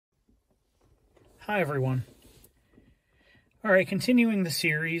Hi everyone. Alright, continuing the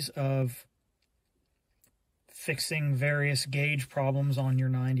series of fixing various gauge problems on your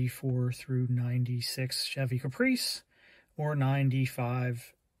 94 through 96 Chevy Caprice or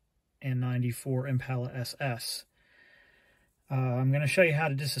 95 and 94 Impala SS. I'm going to show you how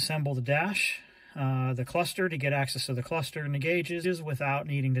to disassemble the dash, the cluster, to get access to the cluster and the gauges without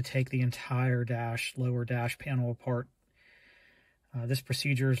needing to take the entire lower dash panel apart. This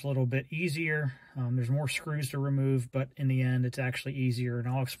procedure is a little bit easier. There's more screws to remove, but in the end it's actually easier, and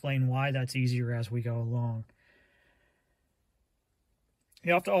I'll explain why that's easier as we go along.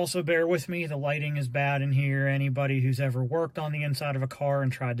 You have to also bear with me, the lighting is bad in here. Anybody who's ever worked on the inside of a car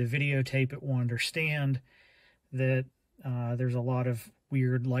and tried to videotape it will understand that there's a lot of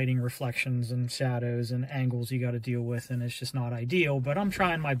weird lighting reflections and shadows and angles you got to deal with, and it's just not ideal, but I'm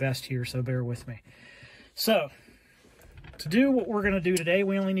trying my best here, so bear with me. So, to do what we're going to do today,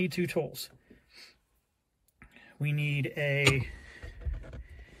 we only need two tools. We need a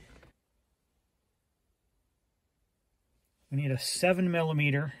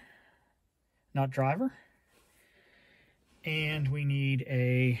 7mm nut driver, and we need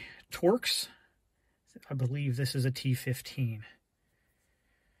a Torx. I believe this is a T15,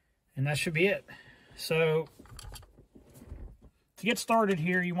 and that should be it. So to get started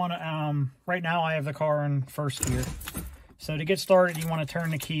here, you want to right now I have the car in first gear. So to get started, you want to turn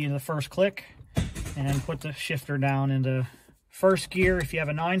the key in the first click and put the shifter down into first gear. If you have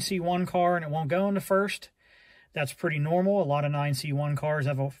a 9C1 car and it won't go into first, that's pretty normal. A lot of 9C1 cars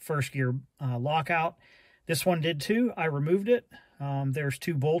have a first gear lockout. This one did too. I removed it. There's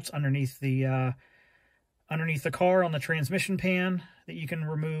two bolts underneath the car on the transmission pan that you can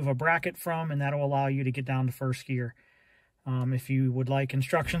remove a bracket from, and that'll allow you to get down to first gear. If you would like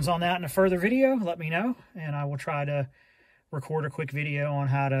instructions on that in a further video, let me know, and I will try to record a quick video on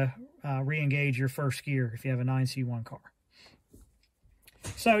how to re-engage your first gear if you have a 9C1 car.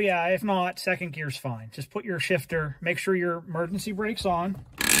 So yeah, if not, second gear's fine. Just put your shifter, make sure your emergency brake's on,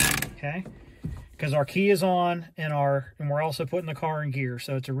 okay? Because our key is on, and we're also putting the car in gear,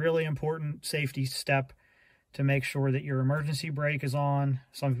 so it's a really important safety step to make sure that your emergency brake is on.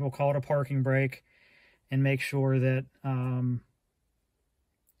 Some people call it a parking brake, and make sure that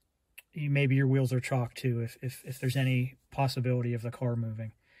maybe your wheels are chalked too, if there's any possibility of the car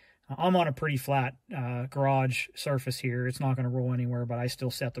moving. I'm on a pretty flat garage surface here. It's not going to roll anywhere, but I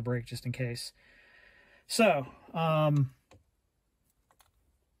still set the brake just in case. So, we're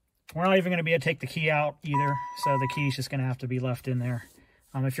not even going to be able to take the key out either, so the key's just going to have to be left in there.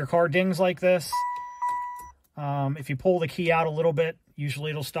 If your car dings like this, if you pull the key out a little bit,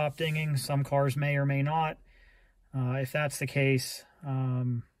 usually it'll stop dinging. Some cars may or may not. If that's the case,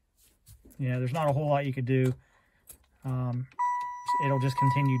 yeah, there's not a whole lot you could do. It'll just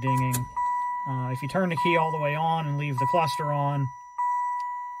continue dinging. If you turn the key all the way on and leave the cluster on,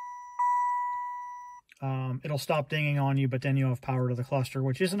 it'll stop dinging on you, but then you'll have power to the cluster,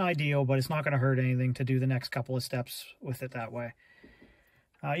 which isn't ideal, but it's not going to hurt anything to do the next couple of steps with it that way.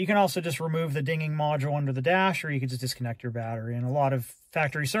 You can also just remove the dinging module under the dash, or you can just disconnect your battery. And a lot of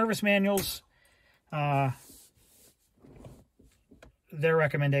factory service manuals, their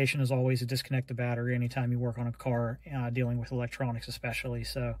recommendation is always to disconnect the battery anytime you work on a car, dealing with electronics especially.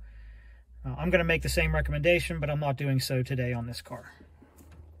 So I'm going to make the same recommendation, but I'm not doing so today on this car.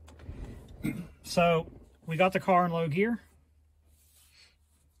 So we got the car in low gear.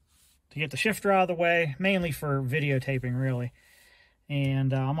 To get the shifter out of the way, mainly for videotaping really.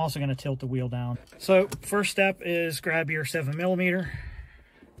 And I'm also going to tilt the wheel down. So first step is grab your 7mm,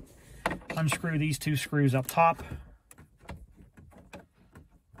 unscrew these two screws up top.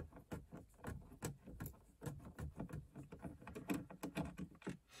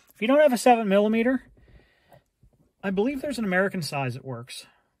 If you don't have a 7mm, I believe there's an American size that works.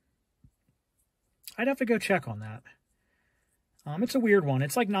 I'd have to go check on that. It's a weird one.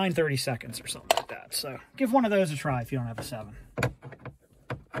 It's like 9/32 or something like that. So give one of those a try if you don't have a 7.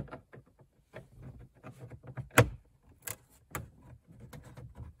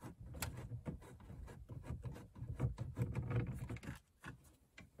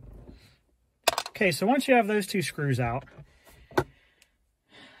 Okay, so once you have those two screws out,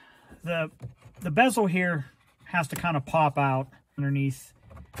 the bezel here has to kind of pop out underneath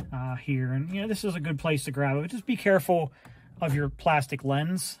here, and you know, this is a good place to grab it. Just be careful of your plastic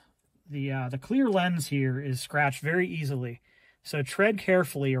lens. The clear lens here is scratched very easily, so tread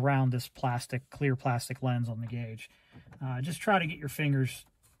carefully around this clear plastic lens on the gauge. Just try to get your fingers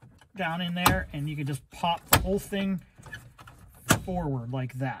down in there, and you can just pop the whole thing forward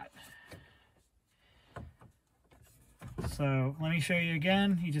like that. So let me show you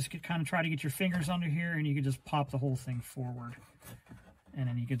again. You just kind of try to get your fingers under here, and you can just pop the whole thing forward. And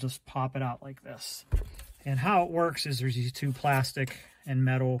then you can just pop it out like this. And how it works is there's these two plastic and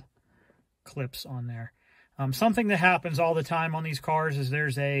metal clips on there. Something that happens all the time on these cars is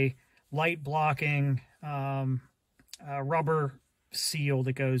there's a light blocking rubber seal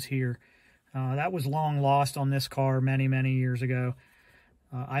that goes here. That was long lost on this car many, many years ago.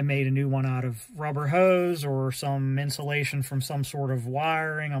 I made a new one out of rubber hose or some insulation from some sort of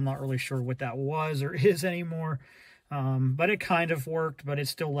wiring. I'm not really sure what that was or is anymore. But it kind of worked, but it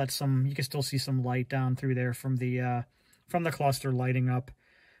still lets some, you can still see some light down through there from the cluster lighting up.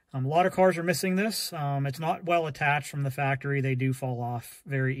 A lot of cars are missing this. It's not well attached from the factory. They do fall off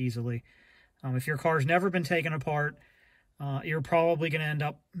very easily. If your car's never been taken apart, you're probably going to end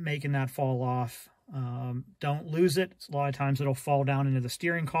up making that fall off. Don't lose it. A lot of times it'll fall down into the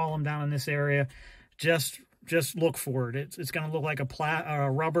steering column down in this area. Just look for it. It's going to look like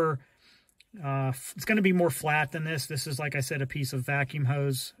a rubber. It's going to be more flat than this. This is, like I said, a piece of vacuum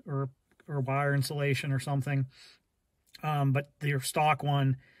hose or wire insulation or something. But your stock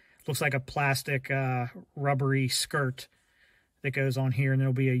one looks like a plastic rubbery skirt that goes on here, and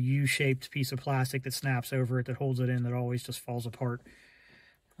there'll be a U-shaped piece of plastic that snaps over it that holds it in that always just falls apart.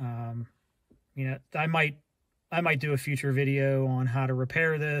 You know, I might do a future video on how to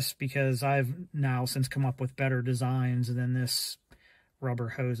repair this, because I've now since come up with better designs than this rubber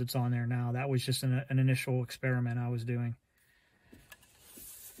hose that's on there now. That was just an initial experiment I was doing.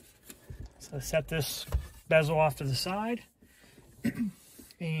 So set this bezel off to the side.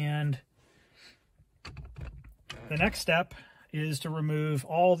 And the next step is to remove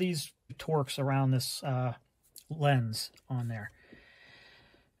all these Torx around this lens on there.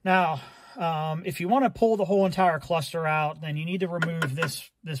 Now, if you want to pull the whole entire cluster out, then you need to remove this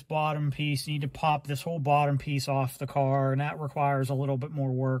bottom piece. You need to pop this whole bottom piece off the car, and that requires a little bit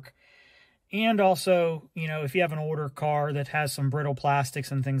more work. And also, you know, if you have an older car that has some brittle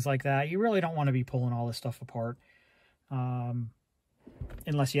plastics and things like that, you really don't want to be pulling all this stuff apart.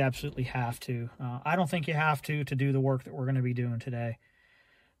 Unless you absolutely have to. I don't think you have to do the work that we're going to be doing today.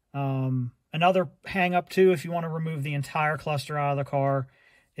 Another hang up too, if you want to remove the entire cluster out of the car,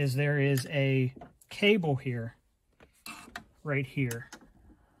 is there is a cable here, right here.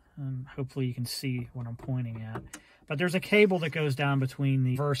 Hopefully you can see what I'm pointing at. But there's a cable that goes down between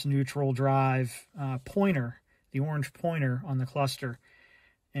the reverse neutral drive pointer, the orange pointer on the cluster,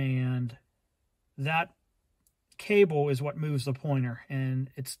 and that cable is what moves the pointer, and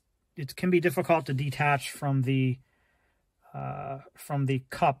it can be difficult to detach from the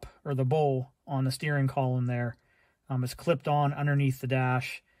cup or the bowl on the steering column there. It's clipped on underneath the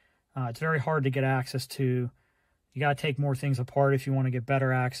dash. It's very hard to get access to. You got to take more things apart if you want to get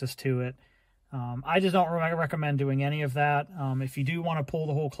better access to it. I just don't recommend doing any of that. If you do want to pull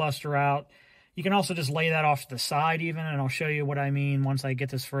the whole cluster out, you can also just lay that off to the side even, and I'll show you what I mean once I get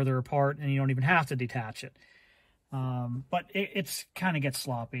this further apart, and you don't even have to detach it. But it's kind of gets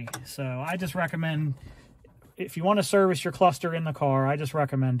sloppy. So I just recommend, if you want to service your cluster in the car, I just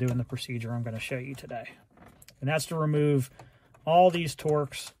recommend doing the procedure I'm going to show you today. And that's to remove all these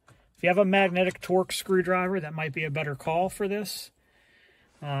Torx. If you have a magnetic Torx screwdriver, that might be a better call for this,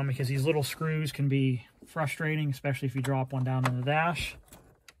 because these little screws can be frustrating, especially if you drop one down in the dash.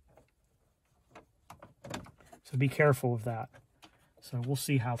 So be careful of that. So we'll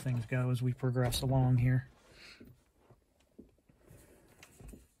see how things go as we progress along here.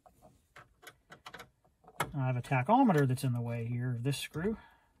 I have a tachometer that's in the way here of this screw.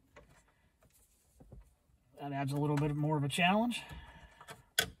 That adds a little bit more of a challenge.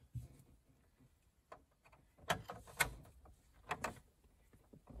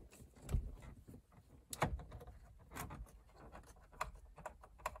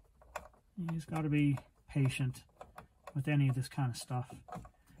 You just got to be patient with any of this kind of stuff.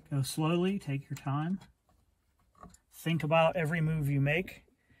 Go slowly, take your time. Think about every move you make,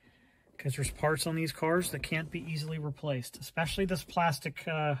 because there's parts on these cars that can't be easily replaced, especially this plastic,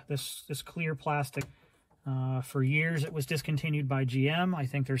 this clear plastic. For years it was discontinued by GM. I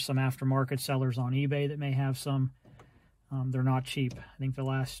think there's some aftermarket sellers on eBay that may have some. They're not cheap. I think the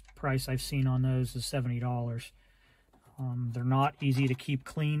last price I've seen on those is $70. They're not easy to keep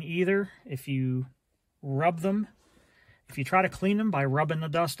clean either. If you rub them, if you try to clean them by rubbing the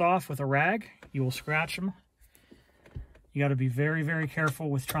dust off with a rag, you will scratch them. You got to be very, very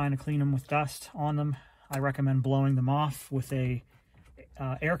careful with trying to clean them with dust on them. I recommend blowing them off with a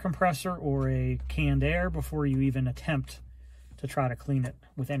air compressor or a canned air before you even attempt to try to clean it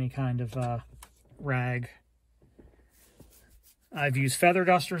with any kind of rag. I've used feather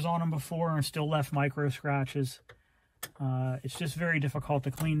dusters on them before and still left micro scratches. It's just very difficult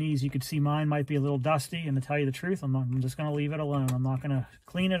to clean these. You can see mine might be a little dusty, and to tell you the truth, I'm just going to leave it alone. I'm not going to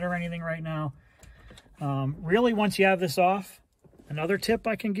clean it or anything right now. Really, once you have this off, another tip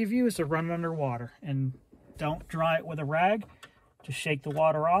I can give you is to run it under water. And don't dry it with a rag. Just shake the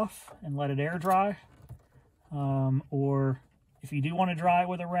water off and let it air dry. Or if you do want to dry it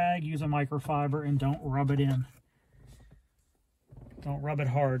with a rag, use a microfiber and don't rub it in. Don't rub it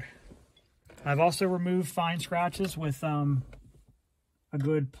hard. I've also removed fine scratches with a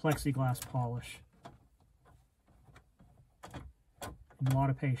good plexiglass polish. And a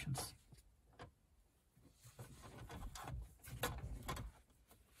lot of patience.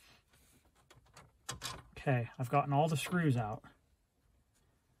 Okay, I've gotten all the screws out.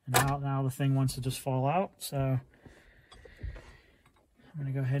 And now the thing wants to just fall out, so I'm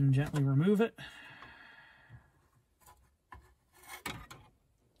going to go ahead and gently remove it.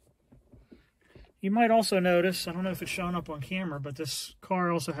 You might also notice, I don't know if it's showing up on camera, but this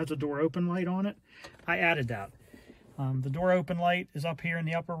car also has a door open light on it. I added that. The door open light is up here in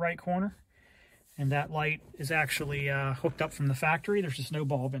the upper right corner, and that light is actually hooked up from the factory. There's just no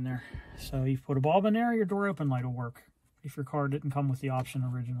bulb in there. So you put a bulb in there, your door open light will work if your car didn't come with the option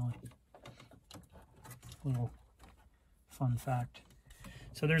originally. Little fun fact.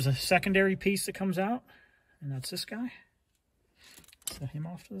 So there's a secondary piece that comes out, and that's this guy. Set him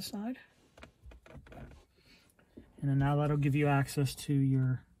off to the side. And then now that'll give you access to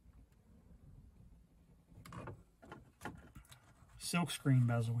your silk screen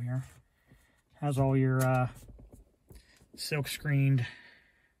bezel here. Has all your silk screened,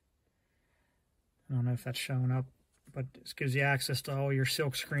 I don't know if that's showing up, but this gives you access to all your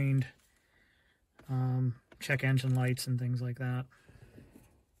silk screened check engine lights and things like that.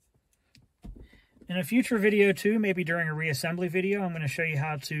 In a future video too, maybe during a reassembly video, I'm going to show you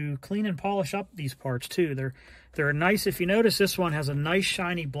how to clean and polish up these parts too. They're nice. If you notice, this one has a nice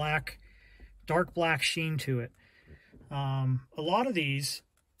shiny black, dark black sheen to it. A lot of these,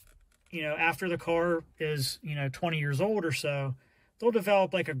 you know, after the car is, 20 years old or so, they'll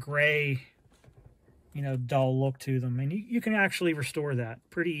develop like a gray, dull look to them. And you can actually restore that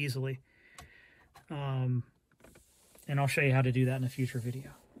pretty easily. And I'll show you how to do that in a future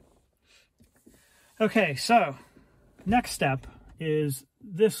video. Okay, so next step is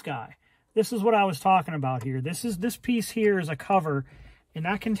this guy. This is what I was talking about here. This piece here is a cover, and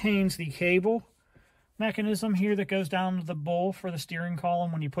that contains the cable mechanism here that goes down to the bowl for the steering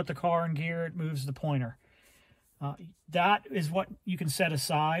column. When you put the car in gear, it moves the pointer. That is what you can set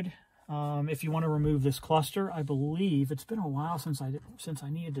aside if you want to remove this cluster. I believe it's been a while since I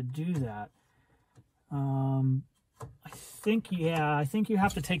needed to do that. I think you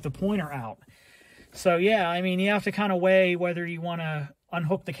have to take the pointer out. So yeah, I mean, you have to kind of weigh whether you want to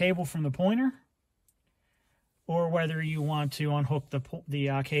unhook the cable from the pointer or whether you want to unhook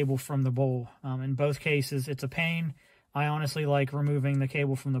the cable from the bowl. In both cases, it's a pain. I honestly like removing the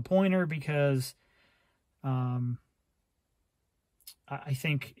cable from the pointer because I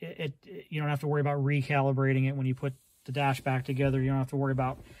think you don't have to worry about recalibrating it when you put the dash back together. You don't have to worry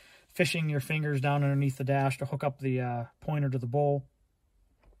about fishing your fingers down underneath the dash to hook up the pointer to the bowl.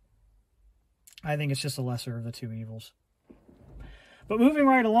 I think it's just a lesser of the two evils. But moving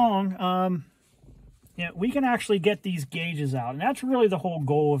right along, we can actually get these gauges out. And that's really the whole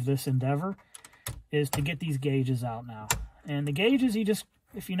goal of this endeavor, is to get these gauges out now. And the gauges,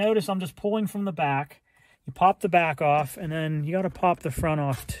 if you notice, I'm just pulling from the back. You pop the back off, and then you got to pop the front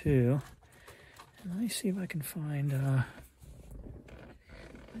off too. And let me see if I can find a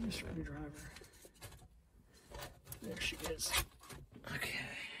screwdriver. There she is. Okay.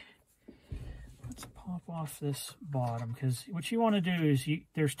 Pop off this bottom, because what you want to do is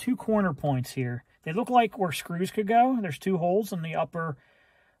there's two corner points here. They look like where screws could go. There's two holes in the upper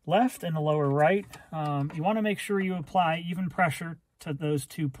left and the lower right. You want to make sure you apply even pressure to those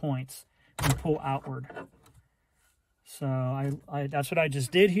 2 points and pull outward. So that's what I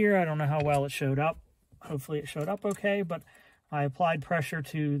just did here. I don't know how well it showed up. Hopefully it showed up okay, but I applied pressure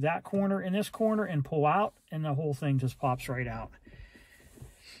to that corner and this corner and pull out, and the whole thing just pops right out.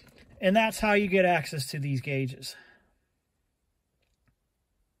 And that's how you get access to these gauges.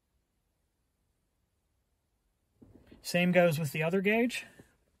 Same goes with the other gauge.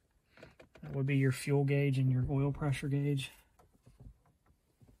 That would be your fuel gauge and your oil pressure gauge.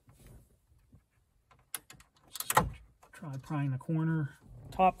 Just try prying the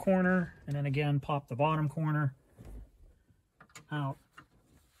top corner, and then again pop the bottom corner out.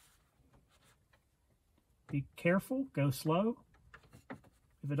 Be careful, go slow.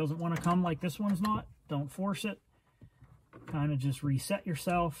 If it doesn't want to come like this one's not, don't force it. Kind of just reset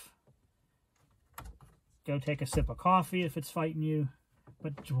yourself. go take a sip of coffee if it's fighting you.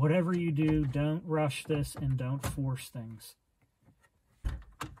 But whatever you do, don't rush this and don't force things.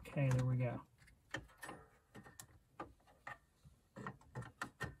 Okay, there we go.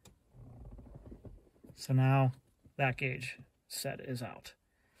 So now that gauge set is out.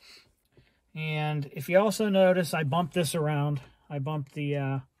 And if you also notice, I bumped this around. I bumped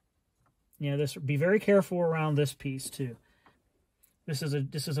the, this. Be very careful around this piece too. This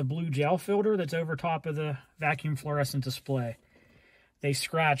is a blue gel filter that's over top of the vacuum fluorescent display. They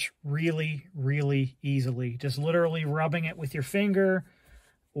scratch really, really easily. Just literally rubbing it with your finger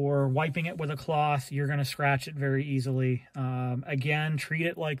or wiping it with a cloth, you're going to scratch it very easily. Again, treat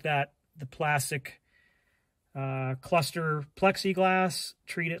it like that, the plastic cluster plexiglass.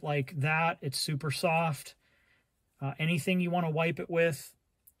 Treat it like that. It's super soft. Anything you want to wipe it with,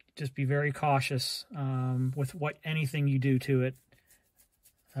 just be very cautious with anything you do to it.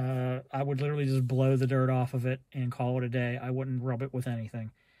 I would literally just blow the dirt off of it and call it a day. I wouldn't rub it with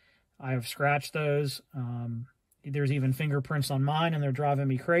anything. I have scratched those. There's even fingerprints on mine, and they're driving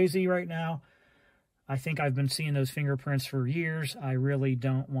me crazy right now. I think I've been seeing those fingerprints for years. I really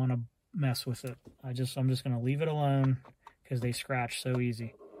don't want to mess with it. I'm just going to leave it alone because they scratch so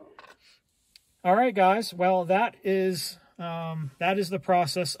easy. All right, guys. Well, that is the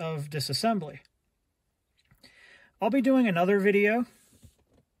process of disassembly. I'll be doing another video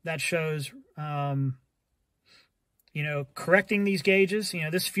that shows, correcting these gauges.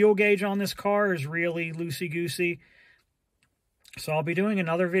 This fuel gauge on this car is really loosey-goosey. So I'll be doing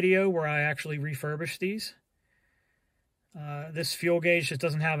another video where I actually refurbish these. This fuel gauge just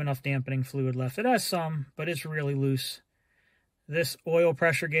doesn't have enough dampening fluid left. It has some, but it's really loose. This oil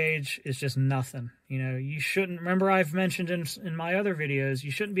pressure gauge is just nothing. You shouldn't, remember I've mentioned in my other videos,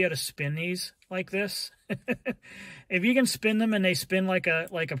 you shouldn't be able to spin these like this. If you can spin them and they spin like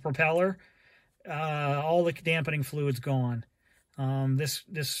a propeller, all the dampening fluid's gone.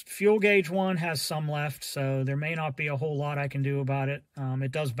 This fuel gauge one has some left, so there may not be a whole lot I can do about it.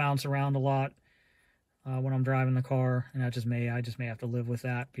 It does bounce around a lot when I'm driving the car, and I just may have to live with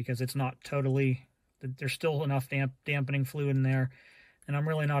that because it's not totally. There's still enough dampening fluid in there, and I'm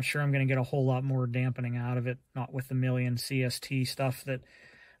really not sure I'm going to get a whole lot more dampening out of it, not with the million CST stuff that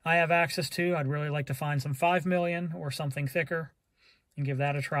I have access to. I'd really like to find some 5 million or something thicker and give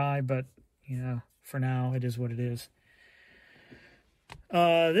that a try, but, for now, it is what it is.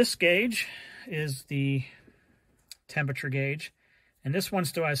 This gauge is the temperature gauge, and this one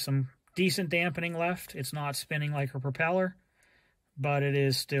still has some decent dampening left. It's not spinning like a propeller, but it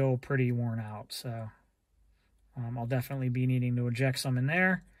is still pretty worn out, so I'll definitely be needing to eject some in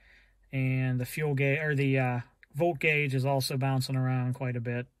there. And the fuel gauge, or the volt gauge, is also bouncing around quite a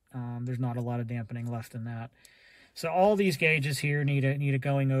bit. There's not a lot of dampening left in that. So all these gauges here need a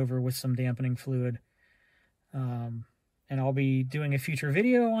going over with some dampening fluid. And I'll be doing a future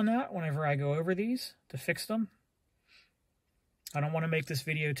video on that whenever I go over these to fix them. I don't want to make this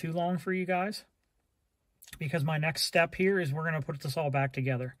video too long for you guys, because my next step here is we're going to put this all back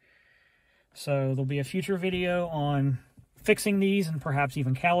together. So there'll be a future video on fixing these and perhaps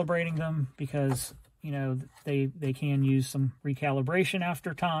even calibrating them, because they can use some recalibration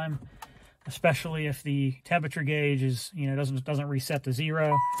after time, especially if the temperature gauge is doesn't reset to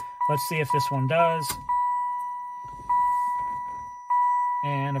 0. Let's see if this one does.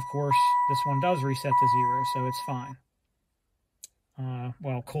 And of course this one does reset to 0, so it's fine.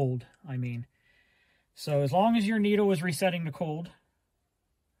 Well, cold, I mean. So as long as your needle is resetting to cold,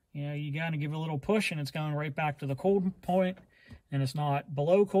 you got to give it a little push and it's going right back to the cold point. And it's not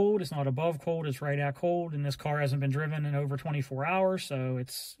below cold, it's not above cold, it's right at cold. And this car hasn't been driven in over 24 hours, so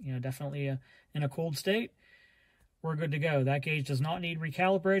it's definitely in a cold state. We're good to go. That gauge does not need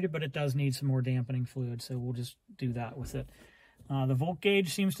recalibrated, but it does need some more dampening fluid, so we'll just do that with it. The volt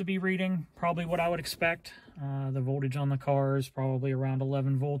gauge seems to be reading probably what I would expect. The voltage on the car is probably around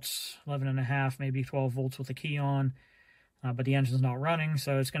 11 volts, 11.5, maybe 12 volts with the key on. But the engine's not running,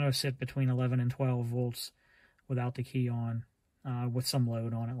 so it's going to sit between 11 and 12 volts without the key on, with some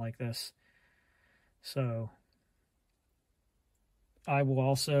load on it like this. So I will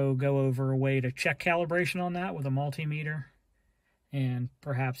also go over a way to check calibration on that with a multimeter, and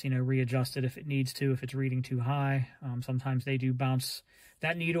perhaps, readjust it if it needs to, if it's reading too high. Sometimes they do bounce.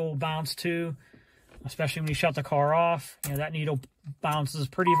 That needle will bounce too, especially when you shut the car off. That needle bounces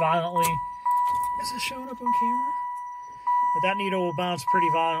pretty violently. Is it showing up on camera? But that needle will bounce pretty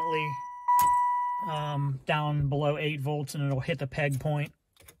violently down below 8 volts, and it'll hit the peg point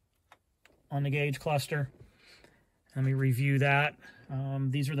on the gauge cluster. Let me review that.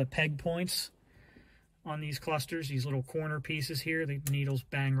 These are the peg points on these clusters, these little corner pieces here. The needles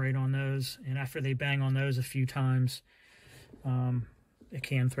bang right on those, and after they bang on those a few times, it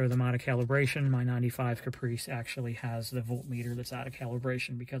can throw them out of calibration. My 95 Caprice actually has the voltmeter that's out of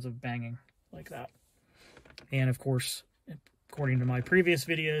calibration because of banging like that. And of course, according to my previous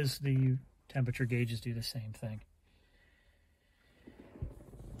videos, the temperature gauges do the same thing.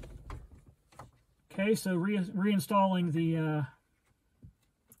 Okay, so reinstalling the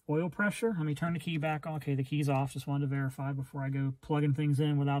oil pressure. Let me turn the key back on. Okay, the key's off. Just wanted to verify before I go plugging things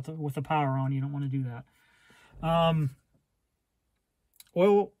in with the power on. You don't want to do that.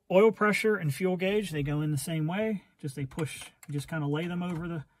 Oil pressure and fuel gauge, they go in the same way. They push. You just kind of lay them over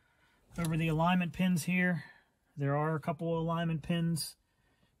the alignment pins here. There are a couple of alignment pins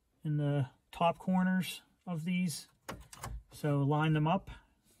in the top corners of these, so line them up.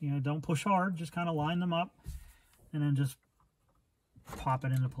 You know, don't push hard, just kind of line them up, and then just pop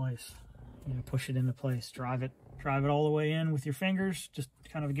it into place. You know, push it into place. Drive it all the way in with your fingers. Just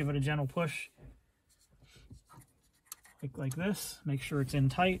kind of give it a gentle push, like this. Make sure it's in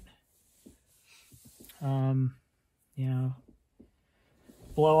tight. You know,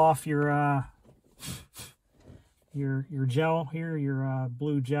 blow off your gel here, your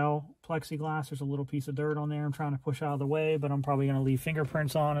blue gel plexiglass. There's a little piece of dirt on there I'm trying to push out of the way, but I'm probably going to leave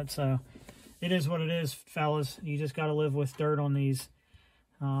fingerprints on it, so it is what it is, fellas. You just got to live with dirt on these,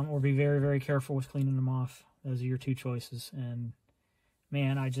 or be very, very careful with cleaning them off. Those are your two choices, and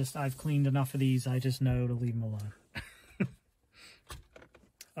man, I've cleaned enough of these, I just know to leave them alone.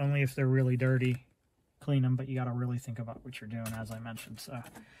 Only if they're really dirty, clean them, but you got to really think about what you're doing, as I mentioned. So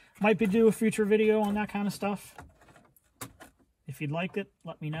might be do a future video on that kind of stuff. If you'd like it,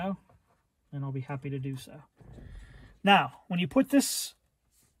 let me know, and I'll be happy to do so. Now, when you put this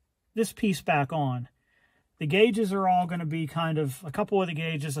piece back on, the gauges are all going to be kind of, a couple of the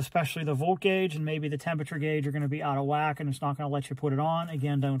gauges, especially the volt gauge and maybe the temperature gauge, are going to be out of whack, and it's not going to let you put it on.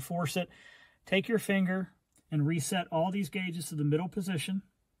 Again, don't force it. Take your finger and reset all these gauges to the middle position.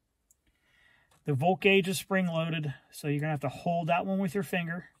 The volt gauge is spring-loaded, so you're going to have to hold that one with your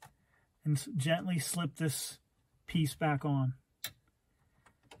finger and gently slip this piece back on.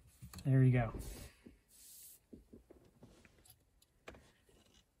 There you go.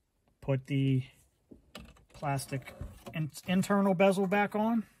 Put the plastic internal bezel back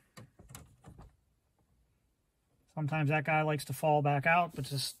on. Sometimes that guy likes to fall back out, but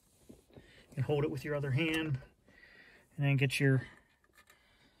just you can hold it with your other hand and then get your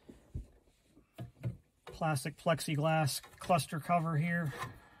plastic plexiglass cluster cover here.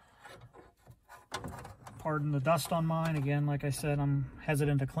 Pardon the dust on mine. Again, like I said, I'm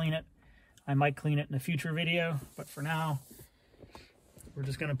hesitant to clean it. I might clean it in a future video, but for now, we're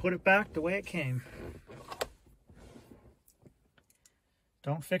just going to put it back the way it came.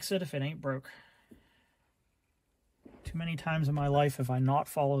 Don't fix it if it ain't broke. Too many times in my life have I not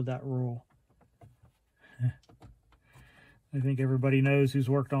followed that rule. I think everybody knows who's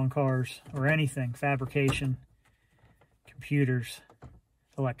worked on cars or anything, fabrication, computers,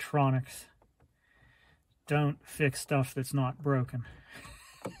 electronics. Don't fix stuff that's not broken.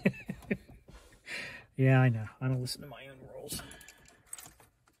 Yeah, I know. I don't listen to my own rules.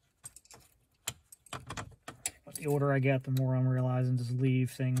 But the older I get, the more I'm realizing just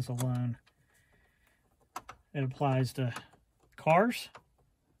leave things alone. It applies to cars.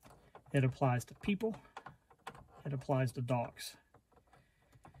 It applies to people. It applies to dogs.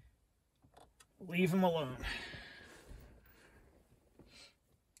 Leave them alone.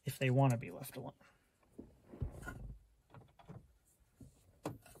 If they want to be left alone.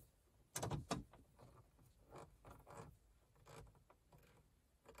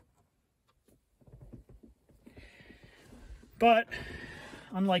 But,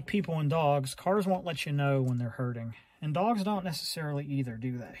 unlike people and dogs, cars won't let you know when they're hurting. And dogs don't necessarily either,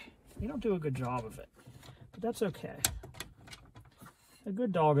 do they? You don't do a good job of it. But that's okay. A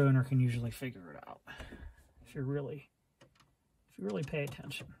good dog owner can usually figure it out. If you really pay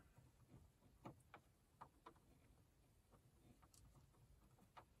attention.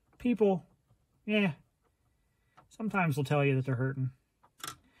 People, yeah, sometimes they'll tell you that they're hurting.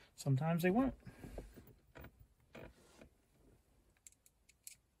 Sometimes they won't.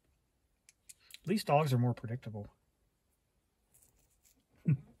 At least dogs are more predictable.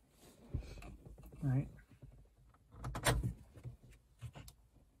 Right?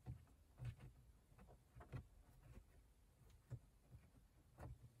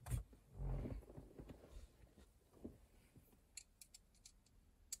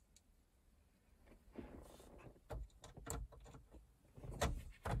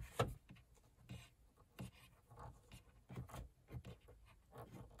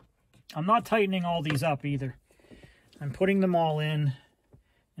 I'm not tightening all these up either. I'm putting them all in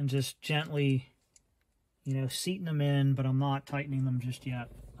and just gently, you know, seating them in, but I'm not tightening them just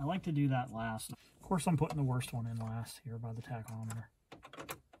yet. I like to do that last. Of course, I'm putting the worst one in last here by the tachometer.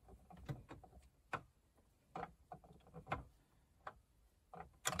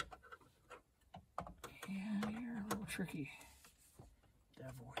 Yeah, you're a little tricky.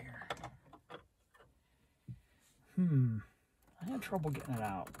 Devil here. I had trouble getting it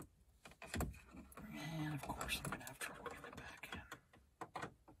out. And of course I'm going to have trouble getting it back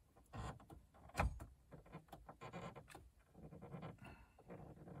in.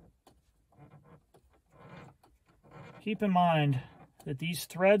 Keep in mind that these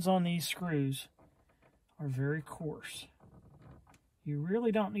threads on these screws are very coarse. You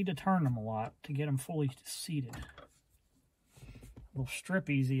really don't need to turn them a lot to get them fully seated. They'll strip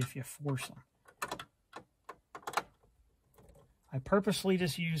easy if you force them. I purposely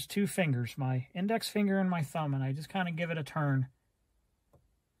just use 2 fingers, my index finger and my thumb, and I just kind of give it a turn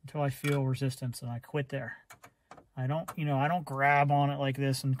until I feel resistance, and I quit there. I don't grab on it like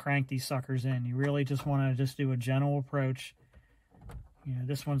this and crank these suckers in. You really just want to just do a gentle approach. You know,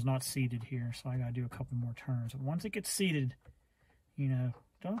 this one's not seated here, so I got to do a couple more turns. But once it gets seated, you know,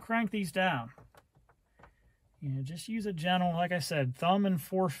 don't crank these down. You know, just use a gentle, like I said, thumb and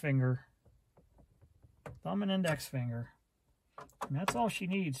forefinger, thumb and index finger. And that's all she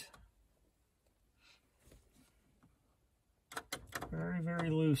needs. Very, very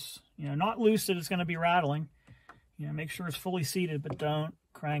loose. You know, not loose that it's going to be rattling. You know, make sure it's fully seated, but don't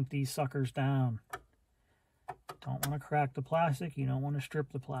crank these suckers down. Don't want to crack the plastic. You don't want to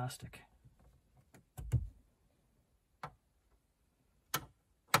strip the plastic.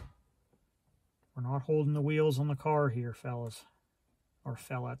 We're not holding the wheels on the car here, fellas. Or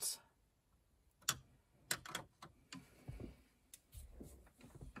fellettes.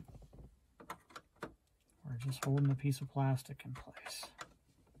 We're just holding a piece of plastic in place.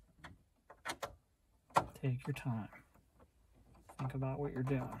 Take your time. Think about what you're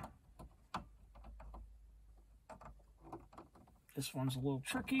doing. This one's a little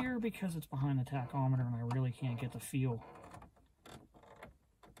trickier because it's behind the tachometer and I really can't get the feel.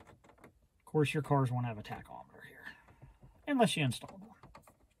 Of course, your cars won't have a tachometer here, unless you installed one.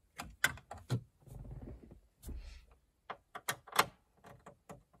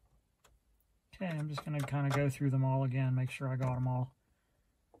 Okay, I'm just going to kind of go through them all again, make sure I got them all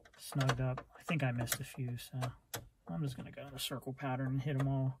snugged up. I think I missed a few, so I'm just going to go in a circle pattern and hit them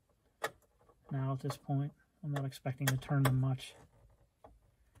all now at this point. I'm not expecting to turn them much.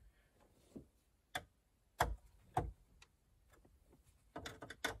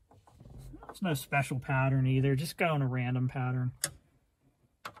 There's no special pattern either, just go in a random pattern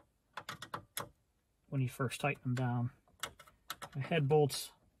when you first tighten them down. The head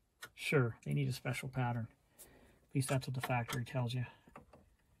bolts, sure, they need a special pattern. At least that's what the factory tells you.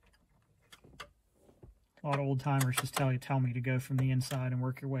 A lot of old timers just tell me to go from the inside and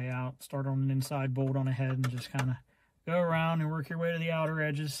work your way out. Start on an inside bolt on a head and just kind of go around and work your way to the outer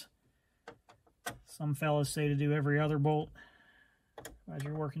edges. Some fellas say to do every other bolt as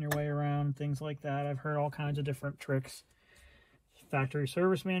you're working your way around, things like that. I've heard all kinds of different tricks. Factory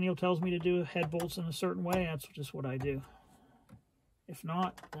service manual tells me to do head bolts in a certain way. That's just what I do. If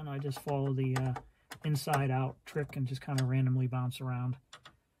not, then I just follow the inside out trick and just kind of randomly bounce around,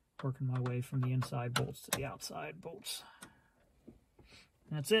 working my way from the inside bolts to the outside bolts.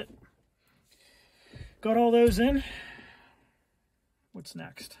 That's it. Got all those in. What's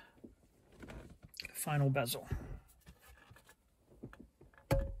next? Final bezel.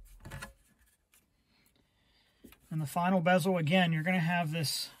 And the final bezel, again, you're going to have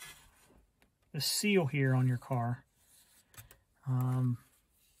this seal here on your car.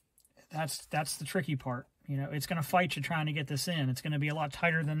 That's the tricky part. You know, it's going to fight you trying to get this in. It's going to be a lot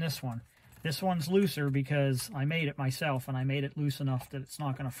tighter than this one. This one's looser because I made it myself, and I made it loose enough that it's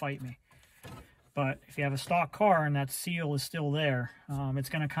not going to fight me. But if you have a stock car and that seal is still there, it's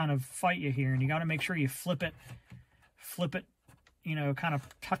going to kind of fight you here, and you got to make sure you flip it, you know, kind of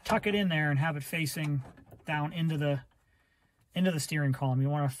tuck it in there and have it facing down into the steering column. You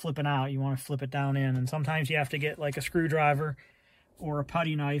want to flip it out. You want to flip it down in, and sometimes you have to get like a screwdriver or a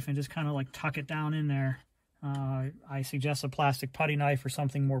putty knife and just kind of like tuck it down in there. I suggest a plastic putty knife or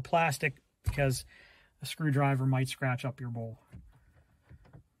something more plastic because a screwdriver might scratch up your bowl.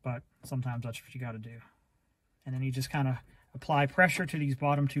 But sometimes that's what you got to do. And then you just kind of apply pressure to these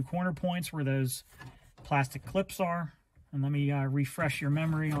bottom 2 corner points where those plastic clips are. And let me refresh your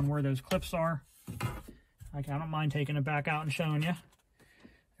memory on where those clips are. I don't mind taking it back out and showing you.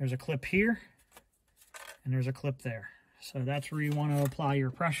 There's a clip here, and there's a clip there. So that's where you want to apply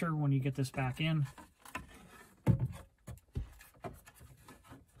your pressure when you get this back in.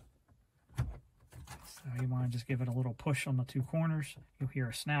 So you want to just give it a little push on the two corners. You'll hear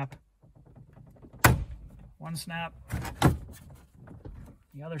a snap. One snap.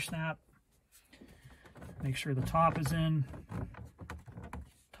 The other snap. Make sure the top is in.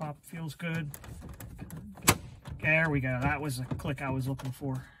 Top feels good. There we go. That was a click I was looking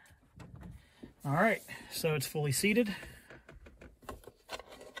for. All right, so it's fully seated.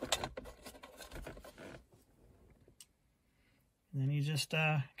 And then you just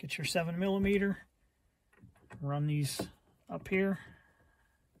get your 7mm, run these up here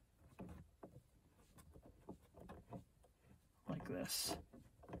like this.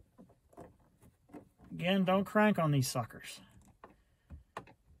 Again, don't crank on these suckers.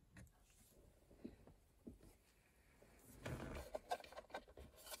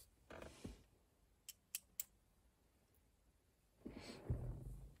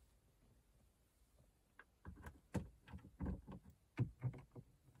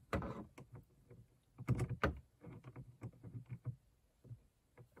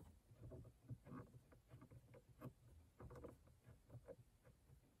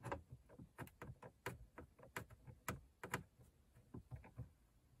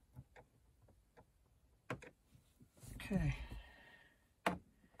 Okay.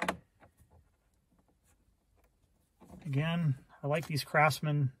 Again, I like these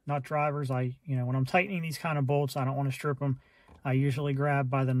Craftsman nut drivers. When I'm tightening these kind of bolts, I don't want to strip them. I usually grab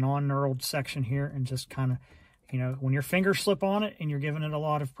by the non-knurled section here and just kind of, when your fingers slip on it and you're giving it a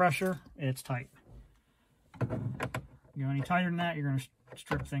lot of pressure, it's tight. You go any tighter than that, you're going to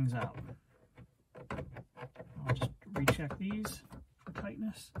strip things out. I'll just recheck these for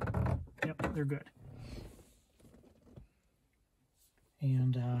tightness. Yep, they're good.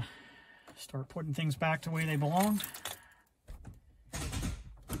 And start putting things back the way they belong.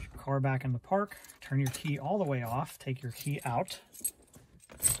 Put your car back in the park. Turn your key all the way off. Take your key out.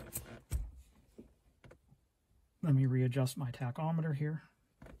 Let me readjust my tachometer here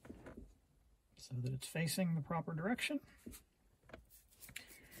so that it's facing the proper direction.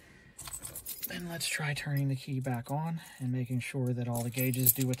 Then let's try turning the key back on and making sure that all the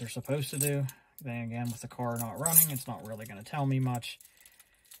gauges do what they're supposed to do. Then again, with the car not running, it's not really going to tell me much.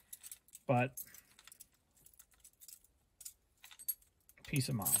 But peace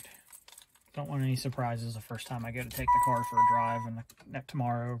of mind. Don't want any surprises the first time I go to take the car for a drive and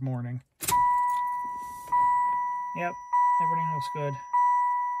tomorrow morning. Yep, everything looks good.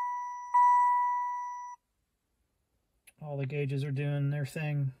 All the gauges are doing their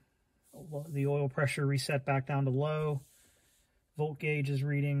thing. The oil pressure reset back down to low. Volt gauge is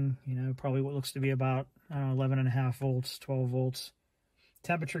reading, probably what looks to be about 11.5 volts, 12 volts.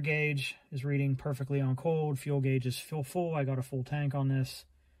 Temperature gauge is reading perfectly on cold. Fuel gauge is full. I got a full tank on this.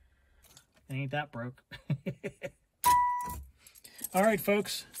 Ain't that broke. All right,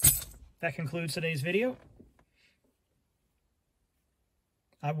 folks. That concludes today's video.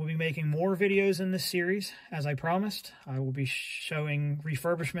 I will be making more videos in this series, as I promised. I will be showing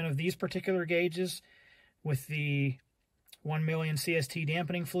refurbishment of these particular gauges with the 1 million CST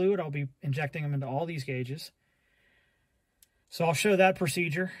dampening fluid. I'll be injecting them into all these gauges. So I'll show that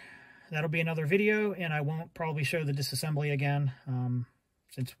procedure. That'll be another video, and I won't probably show the disassembly again,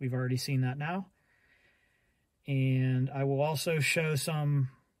 since we've already seen that now. And I will also show some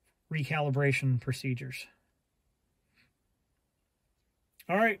recalibration procedures.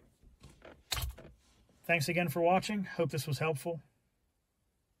 All right. Thanks again for watching. Hope this was helpful.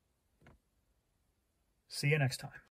 See you next time.